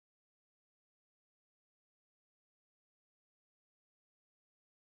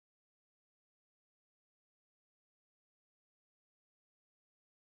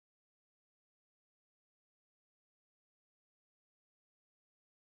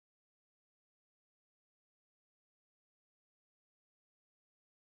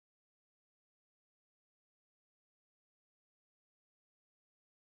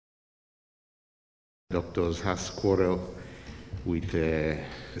Doctors has quarrel with the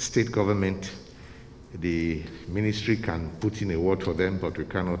state government. The ministry can put in a word for them, but we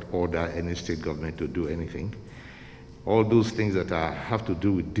cannot order any state government to do anything. All those things that have to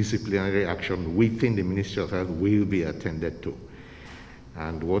do with disciplinary action within the Ministry of Health will be attended to.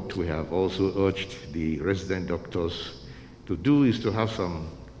 And what we have also urged the resident doctors to do is to have some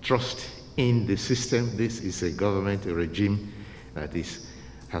trust in the system. This is a government, a regime that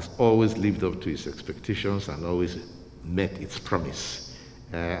has always lived up to its expectations and always met its promise,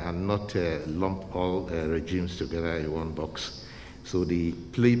 and not lump all regimes together in one box. So the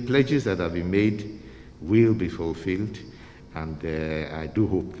pledges that have been made will be fulfilled, and I do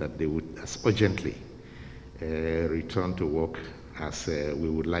hope that they would as urgently return to work as we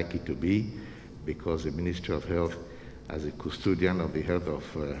would like it to be, because the Ministry of Health, as a custodian of the health of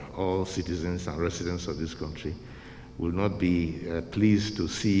all citizens and residents of this country, will not be pleased to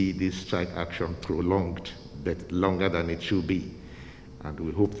see this strike action prolonged, but longer than it should be. And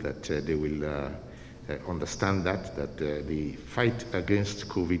we hope that they will understand that the fight against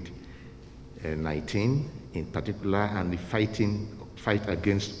COVID-19 in particular, and the fight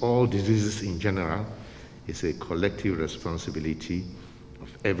against all diseases in general, is a collective responsibility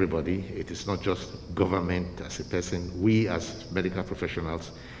of everybody. It is not just government as a person. We as medical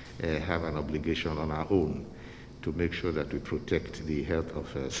professionals have an obligation on our own to make sure that we protect the health of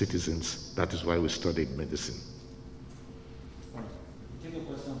citizens. That is why we studied medicine. Take a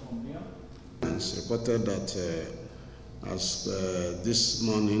question from here. It's reported that as this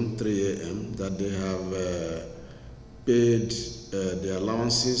morning, 3 a.m., that they have paid the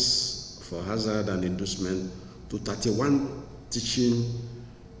allowances for hazard and inducement to 31 teaching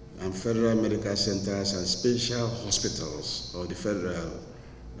and federal medical centers and special hospitals of the federal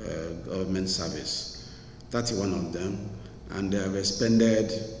government service. 31 of them, and they have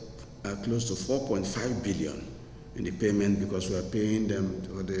expended close to 4.5 billion in the payment, because we are paying them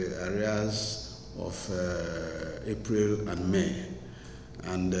for the arrears of April and May.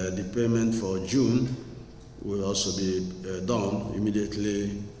 And the payment for June will also be done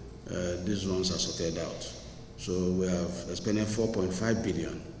immediately. These ones are sorted out. So we have expended 4.5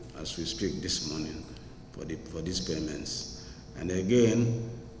 billion as we speak this morning for these payments. And again,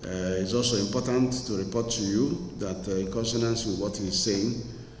 it's also important to report to you that in consonance with what he's saying,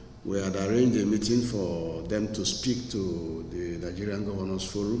 we had arranged a meeting for them to speak to the Nigerian Governors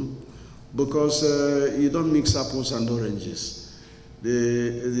Forum, because you don't mix apples and oranges.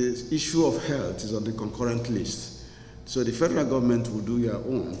 The issue of health is on the concurrent list. So the federal government will do their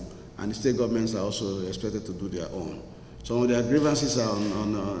own, and the state governments are also expected to do their own. Some of their grievances are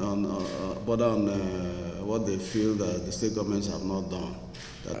border on what they feel that the state governments have not done.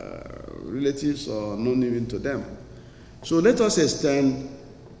 Relatives are known even to them. So let us extend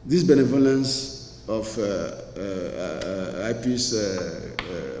this benevolence of IP's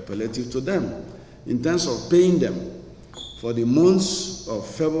palliative to them in terms of paying them for the months of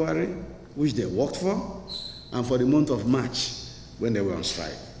February, which they worked for, and for the month of March, when they were on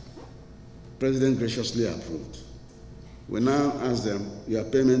strike. President graciously approved. We now ask them, your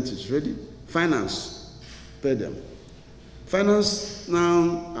payment is ready. Finance, pay them. Finance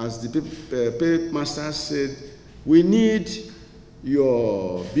now, as the paymasters said, we need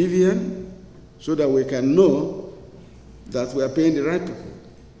your BVN so that we can know that we are paying the right people.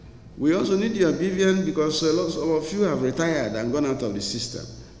 We also need your BVN because a lot of you have retired and gone out of the system.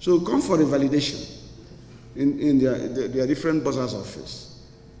 So come for a validation in their different bosses' office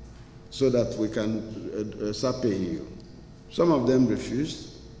so that we can start paying you. Some of them refused,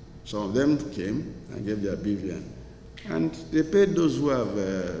 some of them came and gave their BVN. And they paid those who have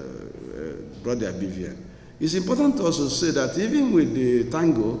brought their BVN. It's important to also say that even with the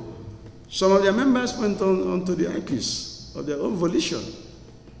Tango, some of their members went on to the IPs of their own volition,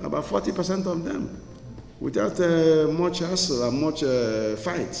 about 40% of them, without much hassle and much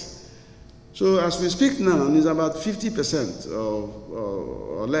fight. So as we speak now, it's about 50%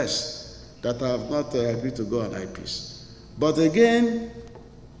 or less that have not agreed to go on IPs. But again,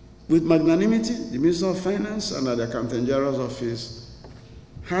 with magnanimity, the Minister of Finance and the Accountant General's office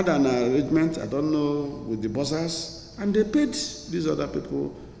had an arrangement, I don't know, with the bosses, and they paid these other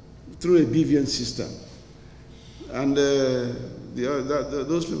people through a BVN system. And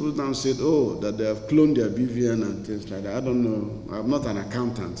those people now said, oh, that they have cloned their BVN and things like that. I don't know. I'm not an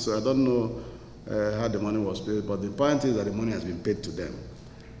accountant, so I don't know how the money was paid, but the point is that the money has been paid to them.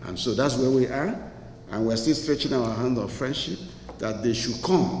 And so that's where we are, and we're still stretching our hand of friendship that they should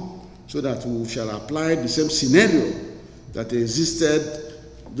come, so that we shall apply the same scenario that existed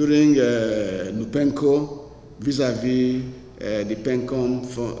during Nupenco vis-a-vis the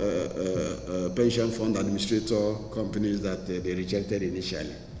pension fund administrator companies that they rejected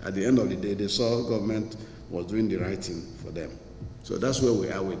initially. At the end of the day, they saw government was doing the right thing for them. So that's where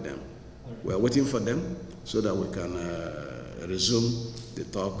we are with them. We are waiting for them so that we can resume the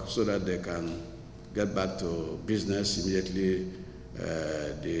talk so that they can get back to business immediately.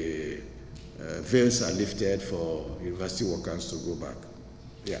 The veils are lifted for university workers to go back.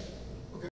 Yeah.